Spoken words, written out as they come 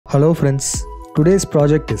Hello friends, today's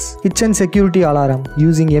project is kitchen security alarm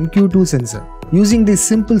using MQ2 sensor. Using this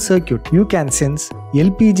simple circuit, you can sense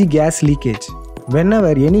LPG gas leakage. Whenever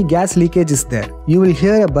any gas leakage is there, you will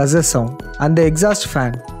hear a buzzer sound and the exhaust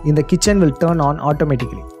fan in the kitchen will turn on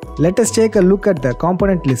automatically. Let us take a look at the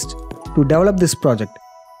component list to develop this project.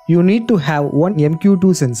 You need to have one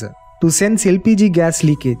MQ2 sensor to sense LPG gas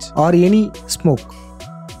leakage or any smoke.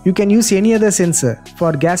 You can use any other sensor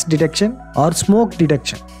for gas detection or smoke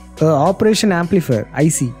detection. A operation amplifier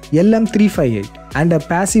IC LM358 and a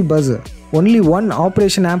passive buzzer. Only one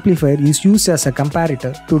operation amplifier is used as a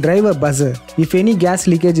comparator to drive a buzzer if any gas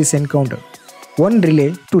leakage is encountered. One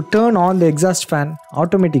relay to turn on the exhaust fan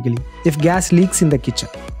automatically if gas leaks in the kitchen.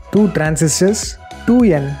 Two transistors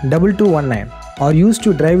 2N2219 are used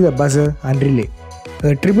to drive the buzzer and relay.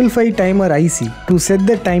 A 555 timer IC to set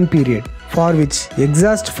the time period for which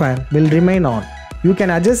exhaust fan will remain on. You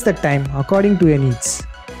can adjust the time according to your needs.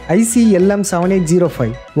 IC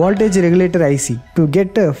LM7805 voltage regulator IC to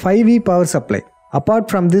get a 5V power supply. Apart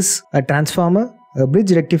from this, a transformer, a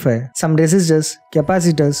bridge rectifier, some resistors,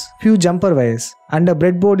 capacitors, few jumper wires and a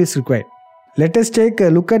breadboard is required. Let us take a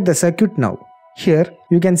look at the circuit now. Here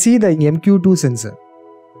you can see the MQ2 sensor.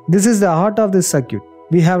 This is the heart of this circuit.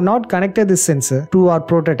 We have not connected this sensor to our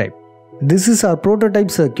prototype. This is our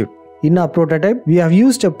prototype circuit. In our prototype, we have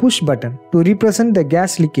used a push button to represent the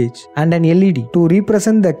gas leakage and an LED to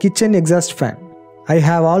represent the kitchen exhaust fan. I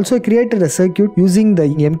have also created a circuit using the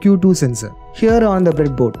MQ2 sensor. Here on the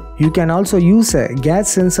breadboard, you can also use a gas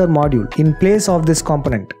sensor module in place of this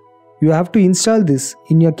component. You have to install this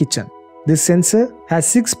in your kitchen. This sensor has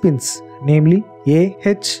 6 pins, namely A,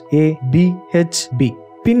 H, A, B, H, B.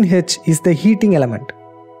 Pin H is the heating element.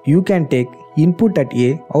 You can take input at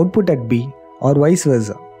A, output at B, or vice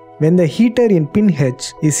versa. When the heater in pin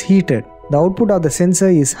H is heated, the output of the sensor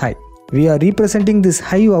is high. We are representing this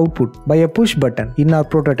high output by a push button in our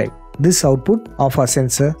prototype. This output of our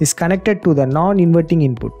sensor is connected to the non-inverting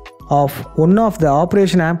input of one of the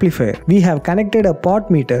operation amplifier. We have connected a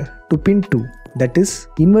pot meter to pin 2, that is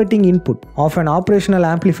inverting input of an operational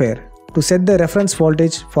amplifier to set the reference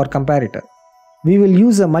voltage for comparator. We will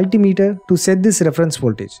use a multimeter to set this reference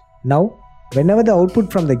voltage. Now, whenever the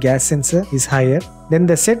output from the gas sensor is higher than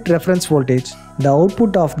the set reference voltage, the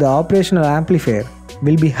output of the operational amplifier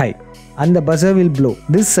will be high and the buzzer will blow.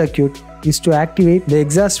 This circuit is to activate the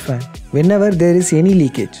exhaust fan whenever there is any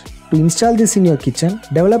leakage. To install this in your kitchen,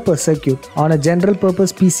 develop a circuit on a general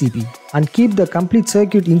purpose PCB and keep the complete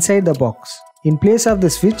circuit inside the box. In place of the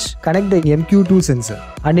switch, connect the MQ2 sensor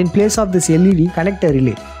and in place of this LED, connect a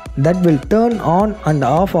relay that will turn on and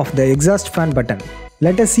off of the exhaust fan button.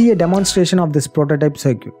 Let us see a demonstration of this prototype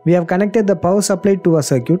circuit. We have connected the power supply to a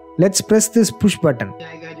circuit. Let's press this push button.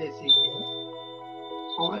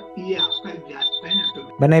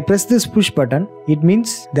 When I press this push button, it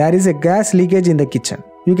means there is a gas leakage in the kitchen.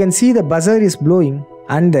 You can see the buzzer is blowing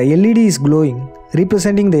and the LED is glowing,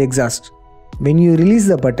 representing the exhaust. When you release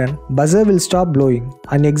the button, buzzer will stop blowing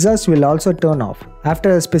and exhaust will also turn off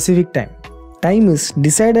after a specific time. Time is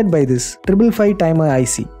decided by this 555 timer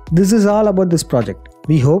IC. This is all about this project.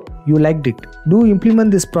 We hope you liked it. Do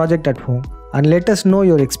implement this project at home and let us know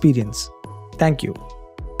your experience. Thank you.